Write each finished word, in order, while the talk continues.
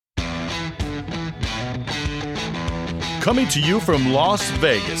Coming to you from Las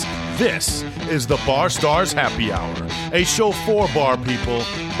Vegas, this is the Bar Stars Happy Hour, a show for bar people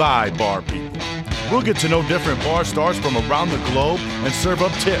by bar people. We'll get to know different bar stars from around the globe and serve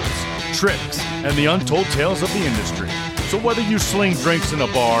up tips, tricks, and the untold tales of the industry. So whether you sling drinks in a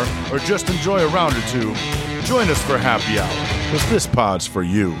bar or just enjoy a round or two, join us for Happy Hour, because this pod's for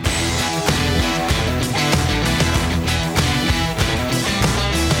you.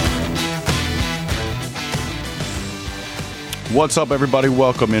 What's up, everybody?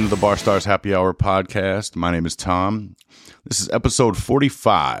 Welcome into the Bar Stars Happy Hour podcast. My name is Tom. This is episode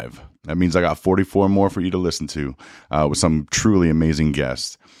 45. That means I got 44 more for you to listen to with some truly amazing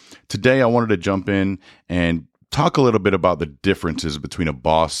guests. Today, I wanted to jump in and talk a little bit about the differences between a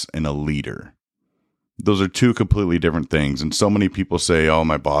boss and a leader. Those are two completely different things. And so many people say, oh,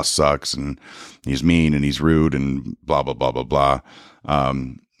 my boss sucks and he's mean and he's rude and blah, blah, blah, blah, blah.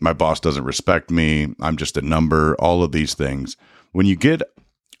 My boss doesn't respect me. I'm just a number, all of these things. When you get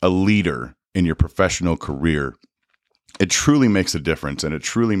a leader in your professional career, it truly makes a difference and it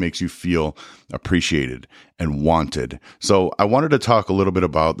truly makes you feel appreciated and wanted. So I wanted to talk a little bit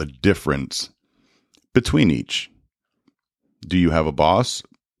about the difference between each. Do you have a boss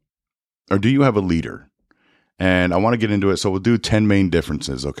or do you have a leader? And I want to get into it. So we'll do 10 main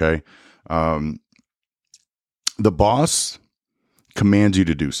differences, okay? The boss commands you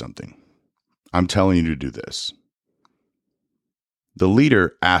to do something. I'm telling you to do this. The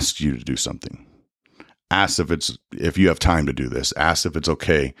leader asks you to do something. Asks if you have time to do this. Asks if it's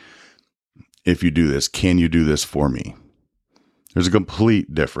okay if you do this. Can you do this for me? There's a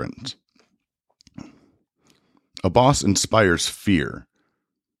complete difference. A boss inspires fear,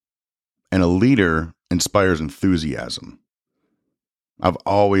 and a leader inspires enthusiasm. I've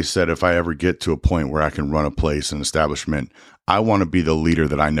always said if I ever get to a point where I can run a place, an establishment, I want to be the leader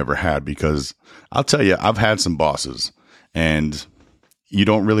that I never had, because I'll tell you, I've had some bosses and you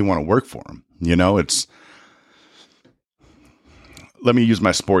don't really want to work for them. You know, let me use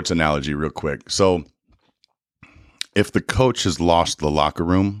my sports analogy real quick. So if the coach has lost the locker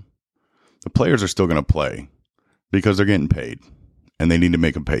room, the players are still going to play because they're getting paid and they need to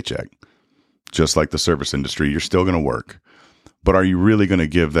make a paycheck. Just like the service industry, you're still going to work. But are you really going to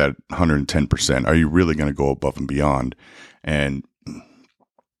give that 110%? Are you really going to go above and beyond? And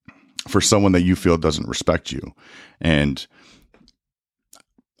for someone that you feel doesn't respect you. And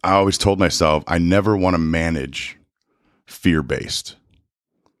I always told myself, I never want to manage fear-based,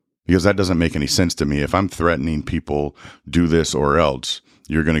 because that doesn't make any sense to me. If I'm threatening people, do this or else,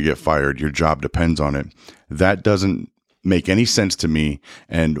 you're going to get fired, your job depends on it, that doesn't make any sense to me.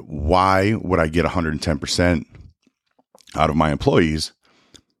 And why would I get 110% out of my employees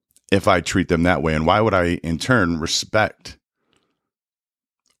if I treat them that way? And why would I in turn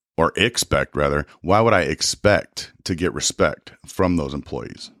why would I expect to get respect from those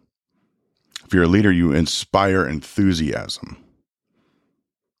employees? If you're a leader, you inspire enthusiasm,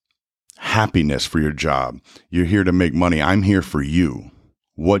 happiness for your job. You're here to make money. I'm here for you.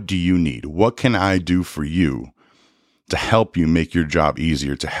 What do you need? What can I do for you to help you make your job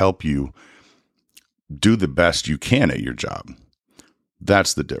easier, to help you do the best you can at your job?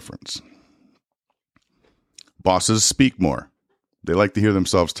 That's the difference. Bosses speak more. They like to hear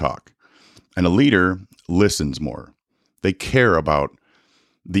themselves talk. And a leader listens more. They care about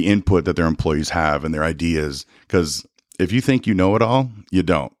the input that their employees have and their ideas. Because if you think you know it all, you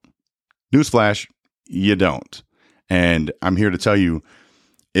don't. Newsflash, you don't. And I'm here to tell you,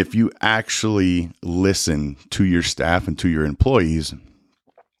 if you actually listen to your staff and to your employees,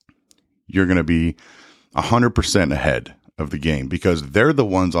 you're going to be 100% ahead of the game, because they're the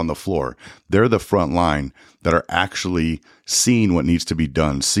ones on the floor. They're the front line that are actually seeing what needs to be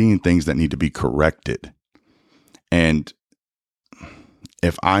done, seeing things that need to be corrected. And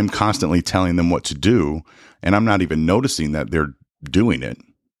if I'm constantly telling them what to do, and I'm not even noticing that they're doing it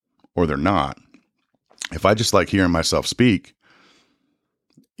or they're not, if I just like hearing myself speak,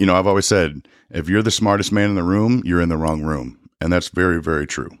 you know, I've always said, if you're the smartest man in the room, you're in the wrong room. And that's very, very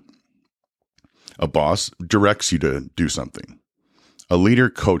true. A boss directs you to do something. A leader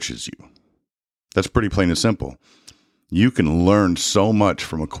coaches you. That's pretty plain and simple. You can learn so much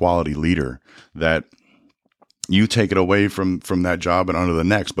from a quality leader that you take it away from that job and onto the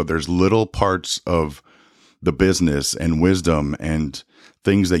next, but there's little parts of the business and wisdom and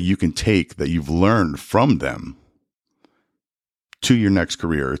things that you can take that you've learned from them to your next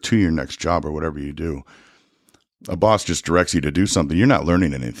career or to your next job or whatever you do. A boss just directs you to do something. You're not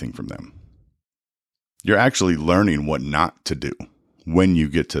learning anything from them. You're actually learning what not to do when you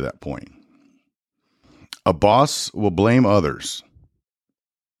get to that point. A boss will blame others.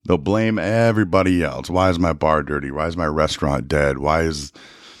 They'll blame everybody else. Why is my bar dirty? Why is my restaurant dead? Why is,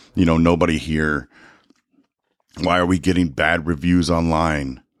 nobody here? Why are we getting bad reviews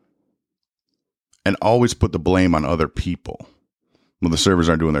online? And always put the blame on other people. When the servers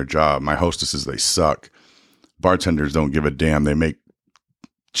aren't doing their job, my hostesses, they suck. Bartenders don't give a damn. They make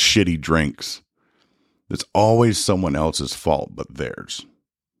shitty drinks. It's always someone else's fault but theirs.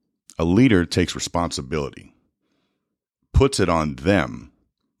 A leader takes responsibility, puts it on them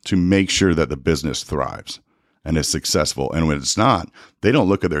to make sure that the business thrives and is successful. And when it's not, they don't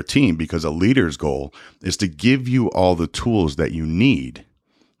look at their team, because a leader's goal is to give you all the tools that you need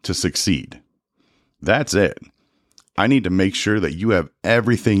to succeed. That's it. I need to make sure that you have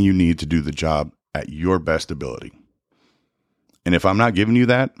everything you need to do the job at your best ability. And if I'm not giving you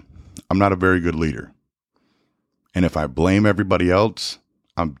that, I'm not a very good leader. And if I blame everybody else,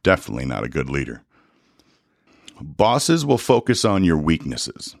 I'm definitely not a good leader. Bosses will focus on your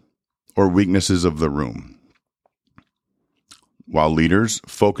weaknesses or weaknesses of the room, while leaders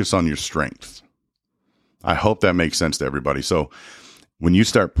focus on your strengths. I hope that makes sense to everybody. So when you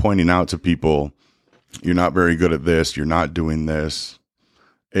start pointing out to people, you're not very good at this, you're not doing this,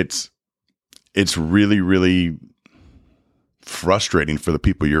 it's really, really frustrating for the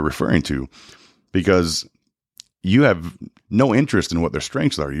people you're referring to, because you have no interest in what their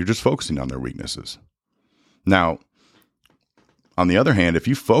strengths are. You're just focusing on their weaknesses. Now, on the other hand, if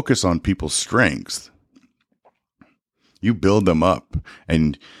you focus on people's strengths, you build them up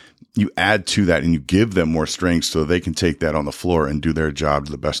and you add to that and you give them more strengths so they can take that on the floor and do their job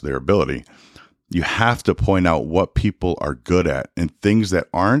to the best of their ability. You have to point out what people are good at, and things that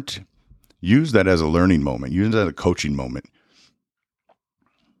aren't, use that as a learning moment. Use that as a coaching moment.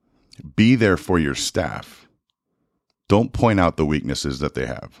 Be there for your staff. Don't point out the weaknesses that they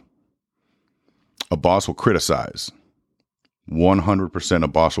have. A boss will criticize. 100% a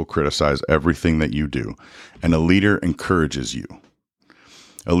boss will criticize everything that you do. And a leader encourages you.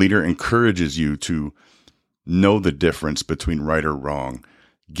 A leader encourages you to know the difference between right or wrong.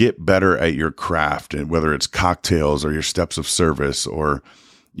 Get better at your craft, and whether it's cocktails or your steps of service or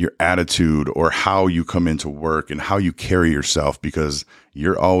your attitude or how you come into work and how you carry yourself, because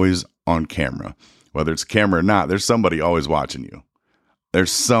you're always on camera. Whether it's a camera or not, there's somebody always watching you.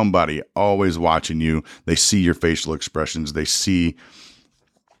 There's somebody always watching you. They see your facial expressions. They see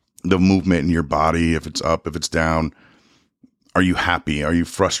the movement in your body, if it's up, if it's down. Are you happy? Are you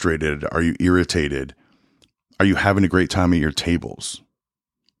frustrated? Are you irritated? Are you having a great time at your tables?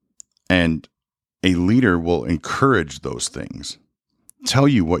 And a leader will encourage those things, tell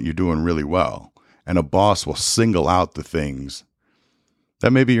you what you're doing really well. And a boss will single out the things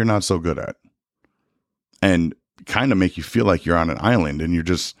that maybe you're not so good at, and kind of make you feel like you're on an island and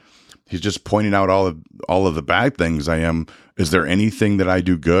he's just pointing out all of the bad things I am. Is there anything that I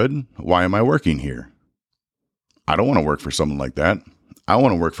do good? Why am I working here? I don't want to work for someone like that. I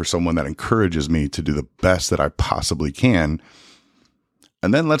want to work for someone that encourages me to do the best that I possibly can,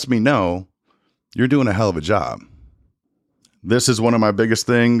 and then lets me know you're doing a hell of a job. This is one of my biggest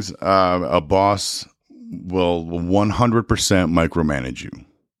things. A boss will 100% micromanage you.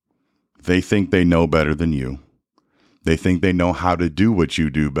 They think they know better than you. They think they know how to do what you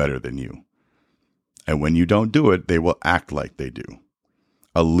do better than you. And when you don't do it, they will act like they do.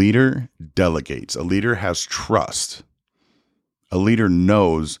 A leader delegates. A leader has trust. A leader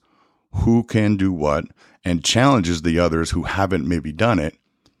knows who can do what and challenges the others who haven't maybe done it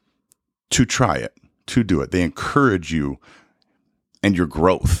to try it, to do it. They encourage you and your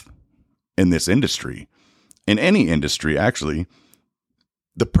growth in this industry. In any industry, actually,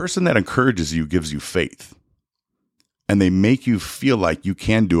 the person that encourages you gives you faith. And they make you feel like you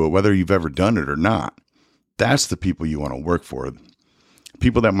can do it, whether you've ever done it or not. That's the people you want to work for.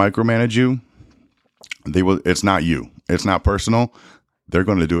 People that micromanage you, they will. It's not you. It's not personal. They're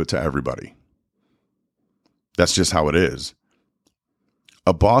going to do it to everybody. That's just how it is.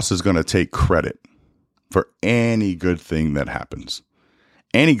 A boss is going to take credit for any good thing that happens.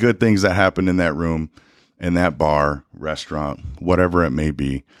 Any good things that happen in that room, in that bar, restaurant, whatever it may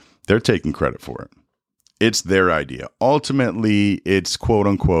be, they're taking credit for it. It's their idea. Ultimately, it's quote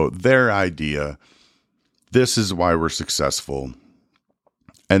unquote their idea. This is why we're successful.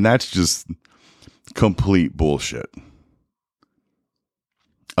 And that's just complete bullshit.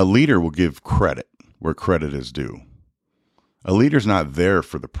 A leader will give credit where credit is due. A leader's not there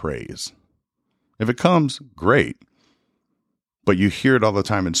for the praise. If it comes, great. But you hear it all the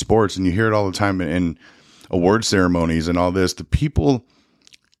time in sports, and you hear it all the time in award ceremonies and all this. The people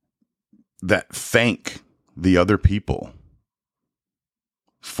that thank the other people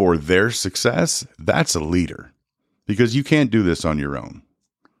for their success, that's a leader. Because you can't do this on your own.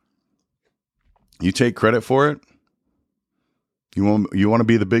 You take credit for it. You want to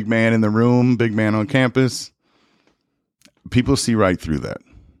be the big man in the room, big man on campus. People see right through that,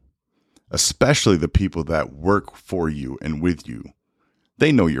 especially the people that work for you and with you.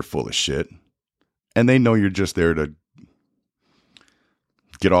 They know you're full of shit, and they know you're just there to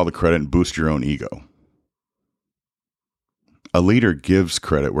get all the credit and boost your own ego. A leader gives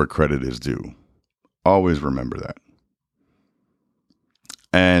credit where credit is due. Always remember that.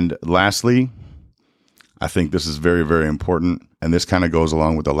 And lastly, I think this is very, very important, and this kind of goes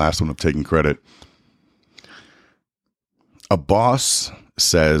along with the last one of taking credit. A boss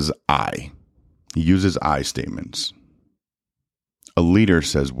says I. He uses I statements. A leader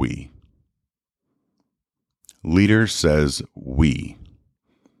says we. Leader says we.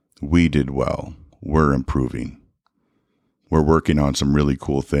 We did well. We're improving. We're working on some really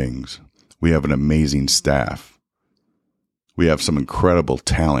cool things. We have an amazing staff. We have some incredible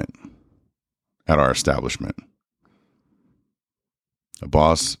talent at our establishment. A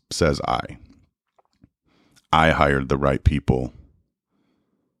boss says I. I hired the right people.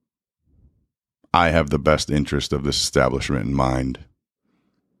 I have the best interest of this establishment in mind.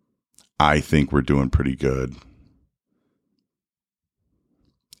 I think we're doing pretty good.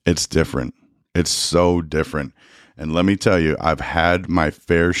 It's different. It's so different. And let me tell you, I've had my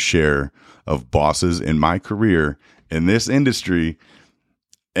fair share of bosses in my career in this industry,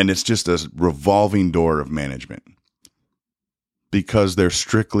 and it's just a revolving door of management because they're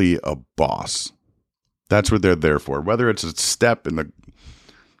strictly a boss. That's what they're there for. Whether it's a step in the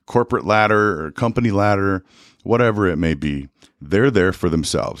corporate ladder or company ladder, whatever it may be, they're there for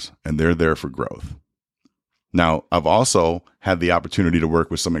themselves and they're there for growth. Now, I've also had the opportunity to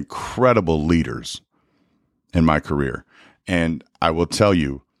work with some incredible leaders in my career. And I will tell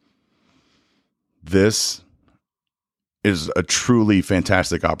you, this is a truly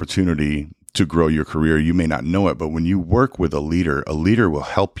fantastic opportunity to grow your career. You may not know it, but when you work with a leader will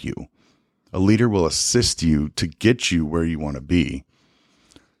help you. A leader will assist you to get you where you want to be.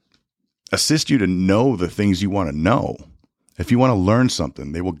 Assist you to know the things you want to know. If you want to learn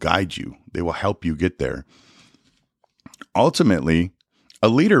something, they will guide you. They will help you get there. Ultimately, a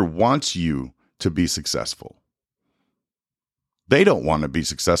leader wants you to be successful. They don't want to be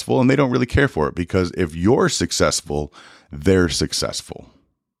successful, and they don't really care for it, because if you're successful, they're successful.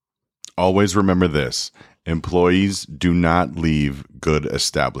 Always remember this: employees do not leave good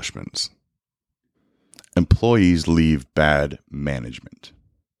establishments. Employees leave bad management.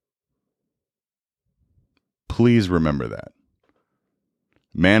 Please remember that.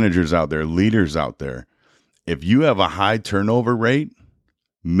 Managers out there, leaders out there, if you have a high turnover rate,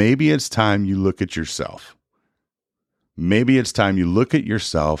 maybe it's time you look at yourself. Maybe it's time you look at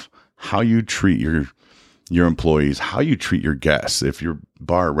yourself, how you treat your employees, how you treat your guests. If your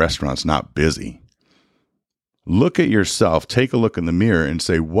bar or restaurant's not busy, look at yourself, take a look in the mirror and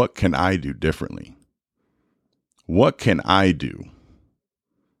say, what can I do differently? What can I do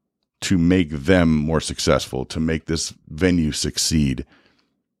to make them more successful, to make this venue succeed?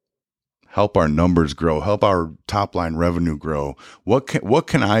 Help our numbers grow, help our top line revenue grow. What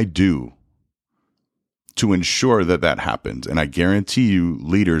can I do to ensure that happens? And I guarantee you,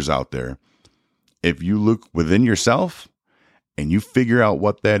 leaders out there, if you look within yourself and you figure out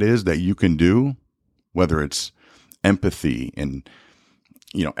what that is that you can do, whether it's empathy and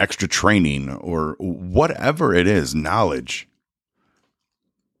extra training or whatever it is, knowledge,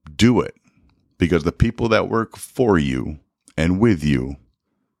 do it, because the people that work for you and with you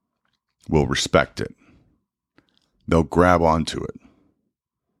will respect it. They'll grab onto it.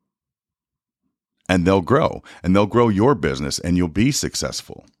 And they'll grow your business, and you'll be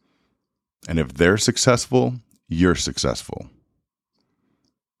successful. And if they're successful, you're successful.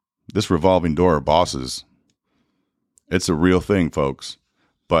 This revolving door of bosses, it's a real thing, folks.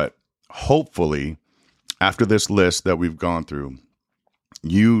 But hopefully, after this list that we've gone through,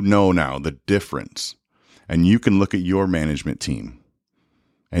 you know now the difference. And you can look at your management team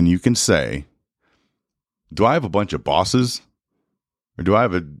and you can say, do I have a bunch of bosses? Or do I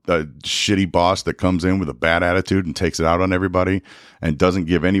have a shitty boss that comes in with a bad attitude and takes it out on everybody and doesn't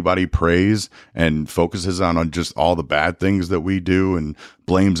give anybody praise and focuses on just all the bad things that we do and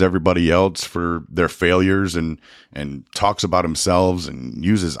blames everybody else for their failures and talks about themselves and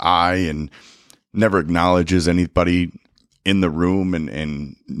uses I and never acknowledges anybody in the room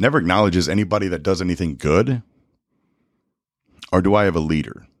and never acknowledges anybody that does anything good? Or do I have a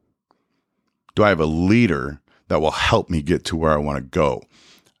leader? Do I have a leader that will help me get to where I want to go?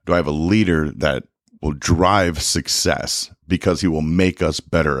 Do I have a leader that will drive success because he will make us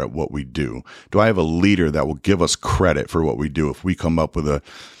better at what we do? Do I have a leader that will give us credit for what we do? If we come up with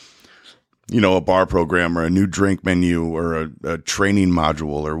a bar program or a new drink menu or a training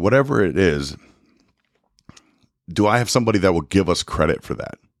module or whatever it is, do I have somebody that will give us credit for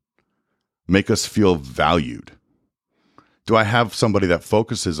that? Make us feel valued? Do I have somebody that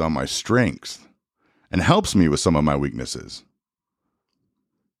focuses on my strengths and helps me with some of my weaknesses?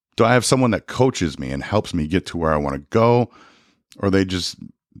 Do I have someone that coaches me and helps me get to where I want to go, or they just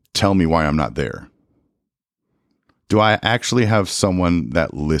tell me why I'm not there? Do I actually have someone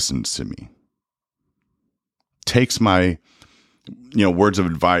that listens to me, takes my words of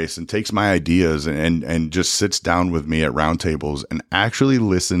advice and takes my ideas and just sits down with me at round tables and actually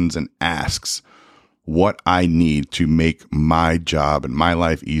listens and asks what I need to make my job and my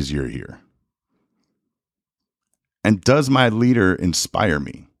life easier here? And does my leader inspire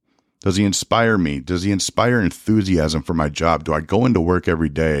me? Does he inspire me? Does he inspire enthusiasm for my job? Do I go into work every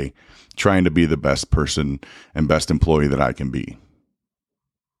day trying to be the best person and best employee that I can be?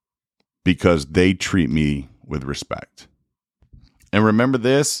 Because they treat me with respect. And remember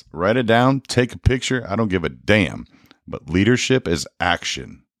this, write it down, take a picture. I don't give a damn. But leadership is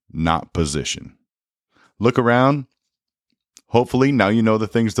action, not position. Look around. Hopefully now you know the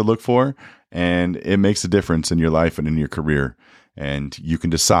things to look for, and it makes a difference in your life and in your career. And you can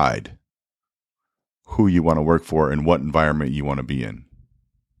decide who you want to work for and what environment you want to be in.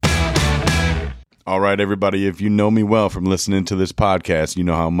 All right, everybody, if you know me well from listening to this podcast, you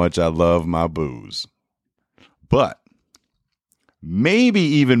know how much I love my booze. But maybe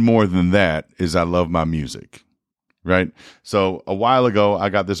even more than that is I love my music, right? So a while ago, I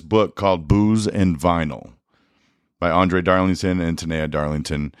got this book called Booze and Vinyl by Andre Darlington and Tanea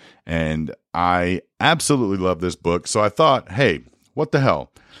Darlington, and I absolutely love this book. So I thought, hey, what the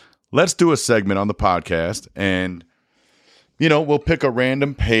hell? Let's do a segment on the podcast, and, we'll pick a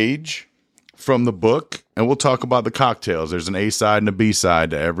random page from the book, and we'll talk about the cocktails. There's an A side and a B side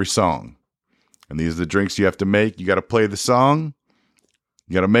to every song. And these are the drinks you have to make. You got to play the song,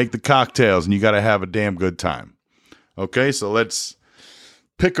 you got to make the cocktails, and you got to have a damn good time. Okay, so let's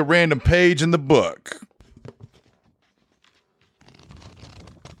pick a random page in the book.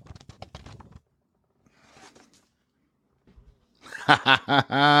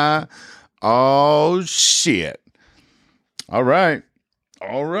 Oh, shit. All right.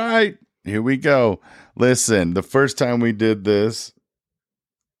 Here we go. Listen, the first time we did this,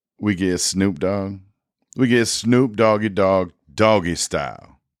 we get Snoop Dogg. We get Snoop Doggy Dogg, Doggy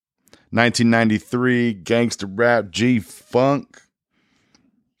Style. 1993, gangster rap, G-Funk.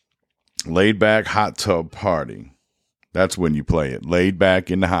 Laid back hot tub party. That's when you play it. Laid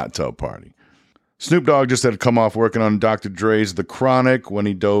back in the hot tub party. Snoop Dogg just had come off working on Dr. Dre's The Chronic when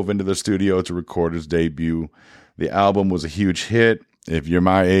he dove into the studio to record his debut. The album was a huge hit. If you're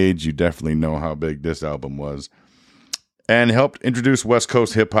my age, you definitely know how big this album was. And helped introduce West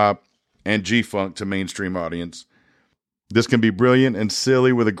Coast hip-hop and G-Funk to mainstream audience. This can be brilliant and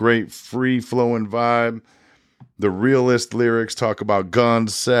silly with a great free-flowing vibe. The realist lyrics talk about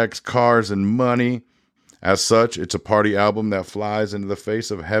guns, sex, cars, and money. As such, it's a party album that flies into the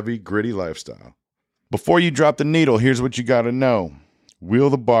face of heavy, gritty lifestyle. Before you drop the needle, here's what you got to know. Wheel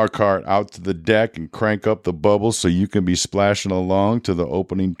the bar cart out to the deck and crank up the bubbles so you can be splashing along to the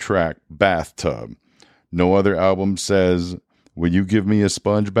opening track, Bathtub. No other album says, will you give me a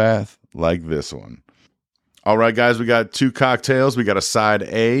sponge bath like this one? All right, guys, we got two cocktails. We got a side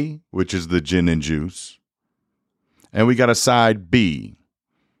A, which is the gin and juice. And we got a side B,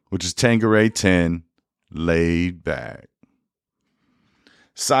 which is Tanqueray 10, laid back.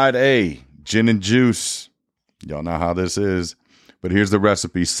 Side A, gin and juice. Y'all know how this is. But here's the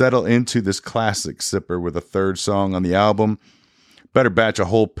recipe. Settle into this classic sipper with a third song on the album. Better batch a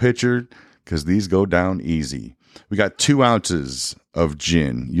whole pitcher because these go down easy. We got 2 ounces of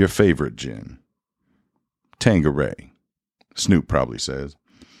gin, your favorite gin. Tanqueray. Snoop probably says.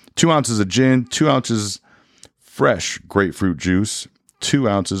 2 ounces of gin, 2 ounces fresh grapefruit juice, 2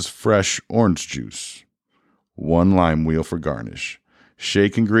 ounces fresh orange juice, 1 lime wheel for garnish.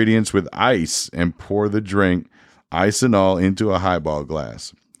 Shake ingredients with ice and pour the drink, ice and all, into a highball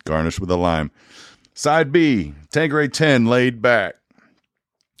glass. Garnish with a lime. Side B, Tanqueray 10, laid back.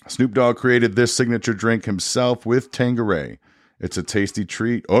 Snoop Dogg created this signature drink himself with Tanqueray. It's a tasty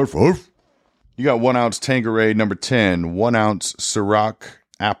treat. Arf, arf. You got 1 ounce Tanqueray number 10, 1 ounce Ciroc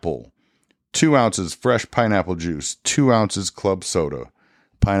apple, 2 ounces fresh pineapple juice, 2 ounces club soda,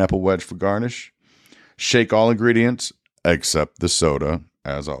 pineapple wedge for garnish. Shake all ingredients, except the soda,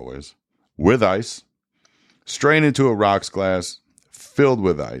 as always, with ice. Strain into a rocks glass, filled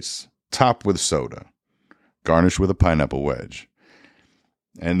with ice, topped with soda. Garnish with a pineapple wedge.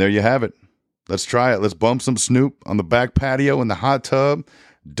 And there you have it. Let's try it. Let's bump some Snoop on the back patio in the hot tub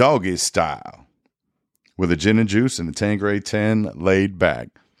doggy style, with a gin and juice and a Tanqueray 10 laid back.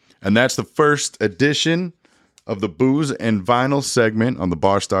 And that's the first edition of the Booze and Vinyl segment on the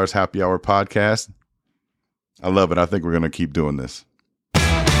Bar Stars Happy Hour podcast. I love it. I think we're going to keep doing this.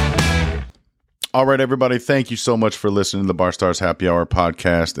 All right, everybody. Thank you so much for listening to the Bar Stars Happy Hour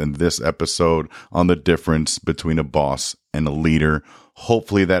podcast and this episode on the difference between a boss and a leader.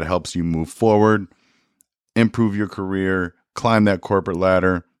 Hopefully that helps you move forward, improve your career, climb that corporate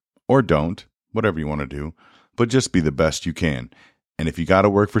ladder, or don't, whatever you want to do, but just be the best you can. And if you got to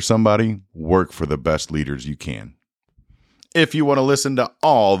work for somebody, work for the best leaders you can. If you want to listen to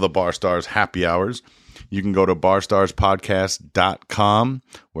all the Bar Stars Happy Hours, you can go to barstarspodcast.com,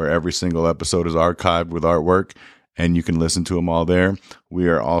 where every single episode is archived with artwork, and you can listen to them all there. We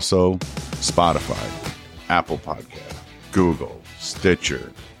are also Spotify, Apple Podcast, Google,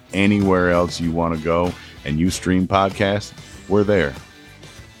 Stitcher, anywhere else you want to go and you stream podcasts, we're there.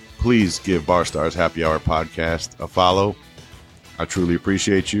 Please give Bar Stars Happy Hour podcast a follow. I truly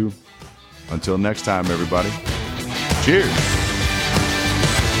appreciate you. Until next time, everybody. Cheers.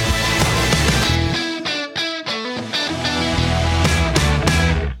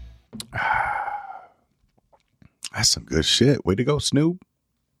 That's some good shit. Way to go, Snoop.